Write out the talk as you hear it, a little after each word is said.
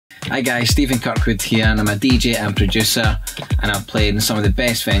Hi guys, Stephen Kirkwood here, and I'm a DJ and producer, and I've played in some of the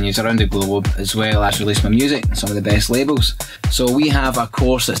best venues around the globe, as well as released my music on some of the best labels. So we have a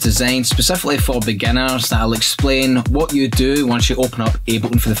course that's designed specifically for beginners that'll explain what you do once you open up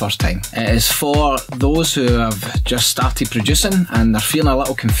Ableton for the first time. It is for those who have just started producing and they're feeling a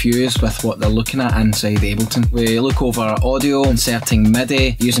little confused with what they're looking at inside Ableton. We look over audio, inserting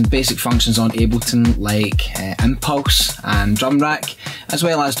MIDI, using basic functions on Ableton like impulse and drum rack, as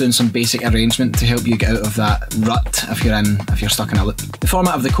well as doing some basic arrangement to help you get out of that rut if you're stuck in a loop. The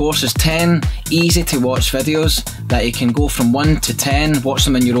format of the course is 10 easy to watch videos that you can go from 1 to 10, watch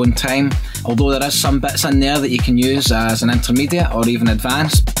them in your own time, although there is some bits in there that you can use as an intermediate or even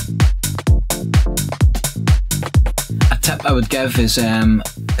advanced. A tip I would give is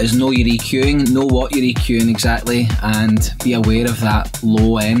know your EQing, know what you're EQing exactly, and be aware of that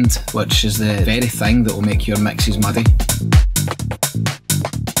low end, which is the very thing that will make your mixes muddy.